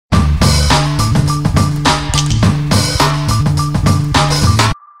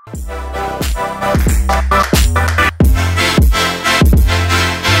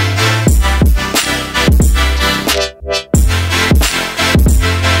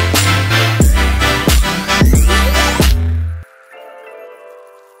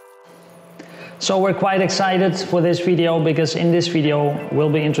So we're quite excited for this video because in this video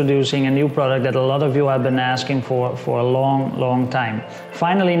we'll be introducing a new product that a lot of you have been asking for a long time.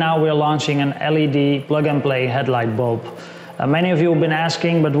 Finally now we're launching an LED plug-and-play headlight bulb. Many of you have been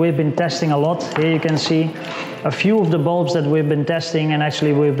asking, but we've been testing a lot. Here you can see a few of the bulbs that we've been testing, and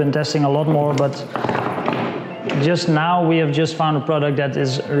actually we've been testing a lot more, but just now we have just found a product that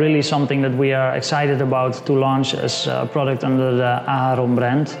is really something that we are excited about to launch as a product under the AHARON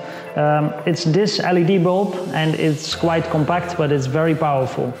brand. It's this LED bulb, and it's quite compact, but it's very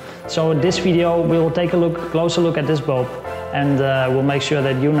powerful. So in this video we will take a closer look at this bulb, and we'll make sure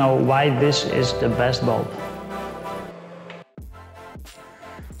that you know why this is the best bulb.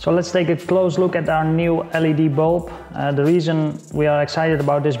 So let's take a close look at our new LED bulb. The reason we are excited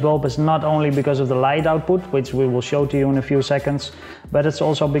about this bulb is not only because of the light output, which we will show to you in a few seconds, but it's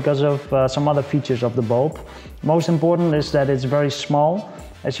also because of some other features of the bulb. Most important is that it's very small.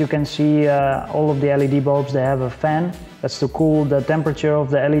 As you can see, all of the LED bulbs, they have a fan. That's to cool the temperature of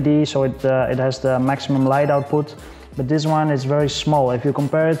the LED, so it has the maximum light output. But this one is very small. If you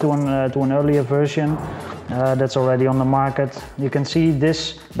compare it to an earlier version that's already on the market, you can see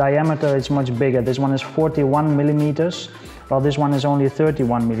this diameter is much bigger. This one is 41 millimeters, while this one is only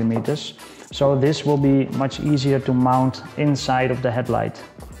 31 millimeters. So this will be much easier to mount inside of the headlight.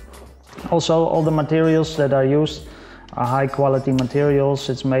 Also, all the materials that are used are high quality materials.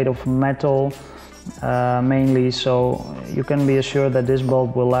 It's made of metal mainly, so you can be assured that this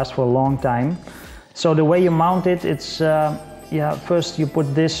bulb will last for a long time. So the way you mount it, it's first you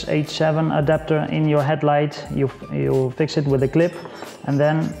put this H7 adapter in your headlight, you fix it with a clip, and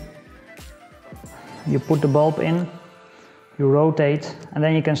then you put the bulb in, you rotate, and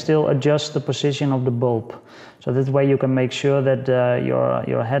then you can still adjust the position of the bulb. So this way you can make sure that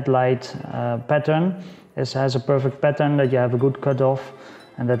your headlight pattern has a perfect pattern, that you have a good cutoff,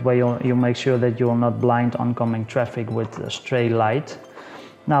 and that way you make sure that you will not blind oncoming traffic with a stray light.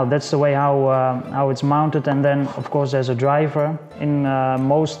 Now that's the way how it's mounted, and then of course there's a driver. In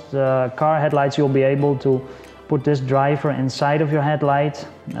most car headlights you'll be able to put this driver inside of your headlight.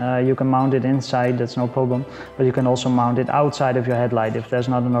 You can mount it inside, that's no problem, but you can also mount it outside of your headlight if there's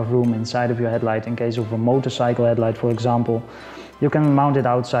not enough room inside of your headlight. In case of a motorcycle headlight, for example, you can mount it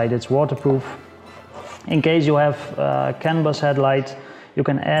outside. It's waterproof. In case you have a CAN bus headlight, you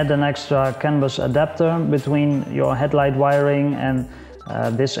can add an extra CAN bus adapter between your headlight wiring and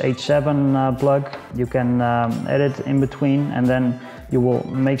this H7 plug. You can add it in between, and then you will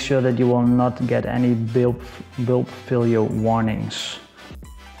make sure that you will not get any bulb failure warnings.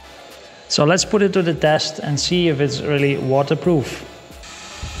 So let's put it to the test and see if it's really waterproof.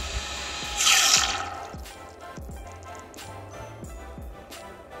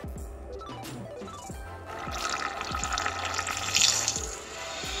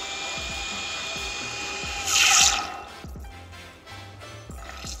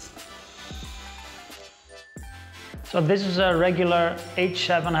 So this is a regular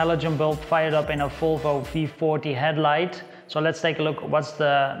H7 halogen bulb fired up in a Volvo V40 headlight. So let's take a look what's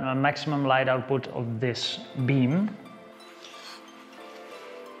the maximum light output of this beam.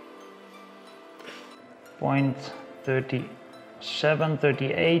 0.37,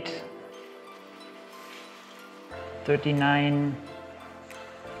 38, 39.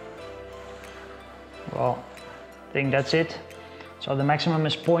 Well, I think that's it. So the maximum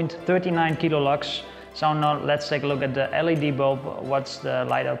is 0.39 kilolux. So now let's take a look at the LED bulb. What's the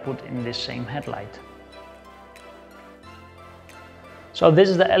light output in this same headlight? So this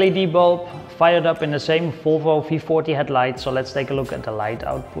is the LED bulb fired up in the same Volvo V40 headlight. So let's take a look at the light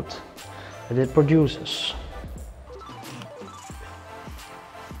output that it produces.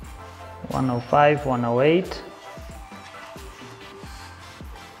 105, 108,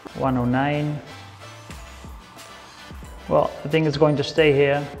 109. Well, I think it's going to stay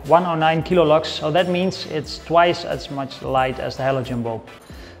here. 109 kilolux, so that means it's twice as much light as the halogen bulb.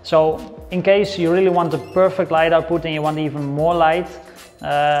 So in case you really want the perfect light output and you want even more light,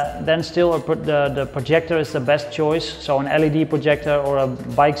 then still the projector is the best choice. So an LED projector or a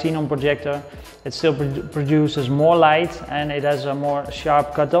bike xenon projector, it still produces more light and it has a more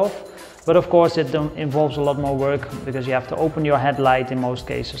sharp cutoff. But of course it involves a lot more work because you have to open your headlight in most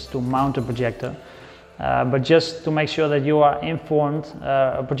cases to mount a projector. But just to make sure that you are informed,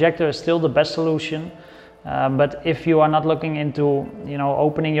 a projector is still the best solution. But if you are not looking into,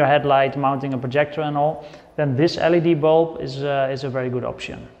 opening your headlight, mounting a projector and all, then this LED bulb is a very good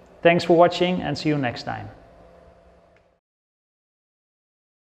option. Thanks for watching and see you next time.